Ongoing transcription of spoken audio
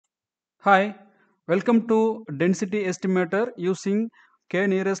Hi, welcome to density estimator using k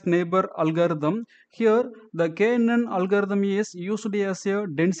nearest neighbor algorithm. Here, the KNN algorithm is used as a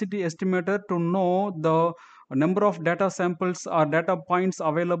density estimator to know the number of data samples or data points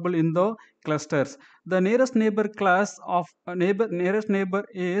available in the clusters. The nearest neighbor class of nearest neighbor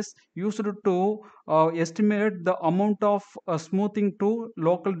is used to estimate the amount of smoothing to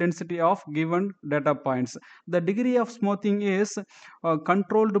local density of given data points. The degree of smoothing is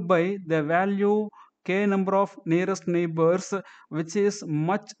controlled by the value k number of nearest neighbors, which is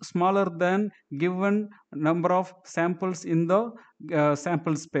much smaller than given number of samples in the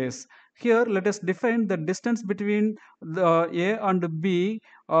sample space. Here let us define the distance between the a and b,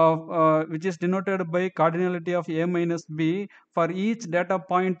 which is denoted by cardinality of a minus b for each data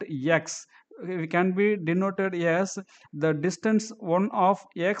point x. It can be denoted as the distance 1 of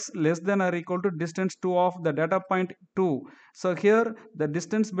x less than or equal to distance 2 of the data point 2. So here the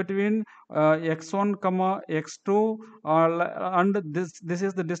distance between x1 comma x2, and this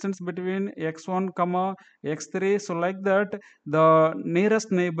is the distance between x1 comma x3. So like that, the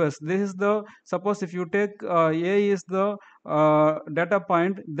nearest neighbors, this is the, suppose if you take a is the data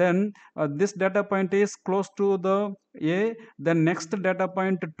point, then this data point is close to the a, then next data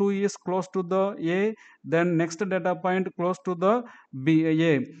point 2 is close to the a, then next data point close to the b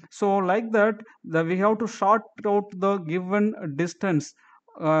a. So like that, we have to sort out the given distance,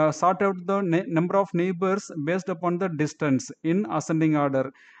 sort out the number of neighbors based upon the distance in ascending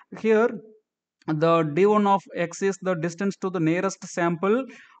order. Here the d1 of x is the distance to the nearest sample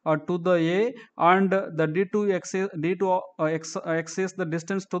to the a, and the d2 x is, x is the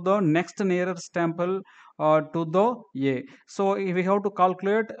distance to the next nearest sample to the a. So we have to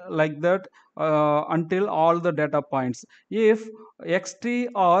calculate like that until all the data points. If xt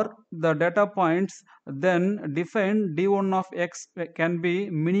are the data points, then define d1 of x can be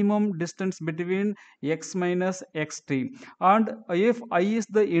minimum distance between x minus xt, and if I is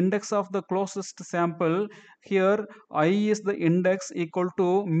the index of the closest sample, here I is the index equal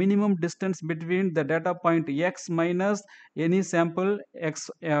to minimum distance between the data point x minus any sample x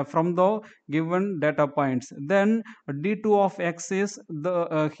from the given data points. Then d2 of x is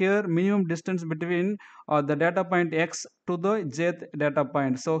the here minimum distance between the data point x to the jth data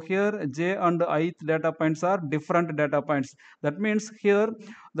point. So here j and ith data points are different data points. That means here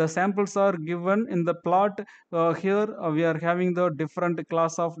the samples are given in the plot. Here we are having the different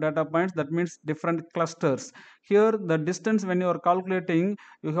class of data points, that means different clusters. Here the distance, when you are calculating,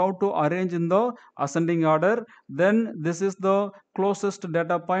 you have to arrange in the ascending order. Then this is the closest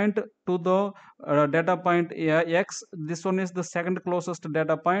data point to the data point x, this one is the second closest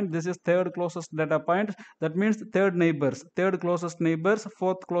data point, this is third closest data point, that means third neighbors, third closest neighbors,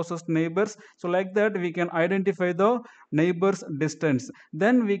 fourth closest neighbors. So like that we can identify the neighbors distance.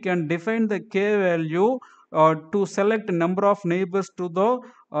 Then we can define the k value to select number of neighbors to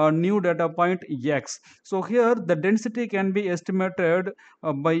the new data point x. So here the density can be estimated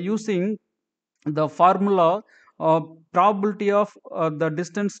by using the formula uh, probability of the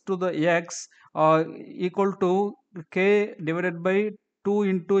distance to the x equal to k divided by 2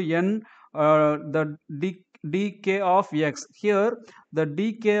 into n, the dk of x. Here the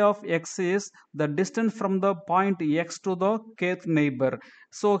dk of x is the distance from the point x to the kth neighbor.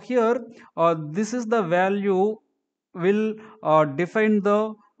 So here this is the value will define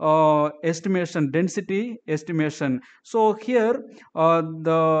the estimation, density estimation. So here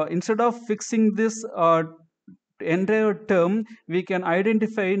the instead of fixing this entire term, we can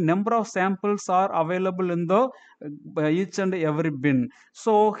identify number of samples are available in the each and every bin.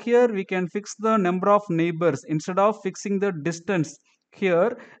 So here we can fix the number of neighbors instead of fixing the distance.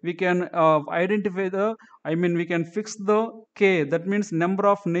 Here we can identify the, I mean we can fix the k, that means number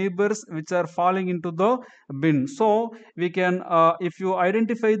of neighbors which are falling into the bin. So we can if you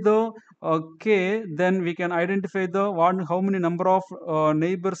identify the k, then we can identify the one how many number of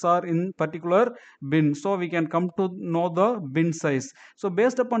neighbors are in particular bin. So we can come to know the bin size. So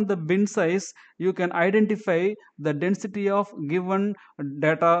based upon the bin size, you can identify the density of given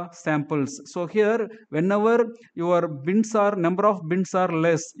data samples. So here whenever your bins are, number of bins are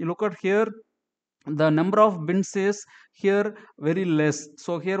less, you look at here, the number of bins is here very less,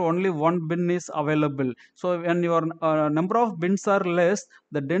 so here only one bin is available. So when your number of bins are less,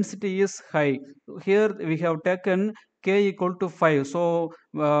 the density is high. Here we have taken k equal to 5. So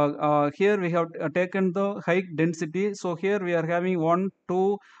here we have taken the high density. So here we are having 1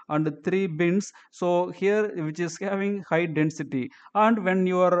 2 and 3 bins, so here which is having high density. And when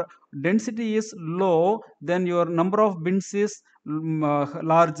your density is low, then your number of bins is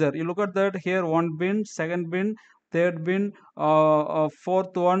larger. You look at that, here one bin, second bin, third bin,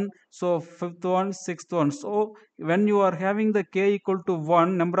 fourth one, so fifth one, sixth one. So when you are having the k equal to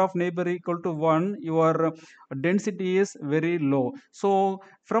 1, number of neighbor equal to 1, your density is very low. So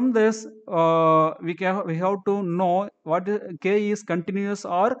from this, we have to know what k is continuous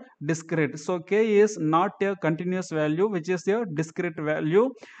or discrete. So k is not a continuous value, which is a discrete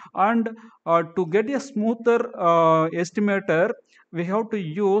value. And to get a smoother estimator, we have to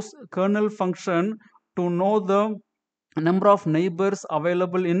use kernel function to know the number of neighbors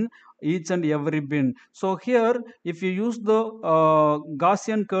available in each and every bin. So here, if you use the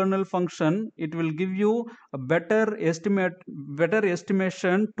Gaussian kernel function, it will give you a better estimation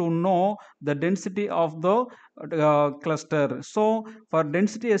to know the density of the cluster. So for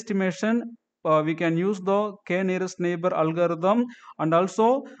density estimation, we can use the k nearest neighbor algorithm, and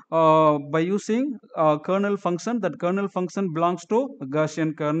also by using kernel function. That kernel function belongs to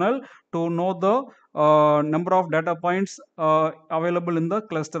Gaussian kernel to know the number of data points available in the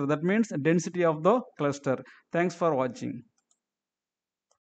cluster. That means density of the cluster. Thanks for watching.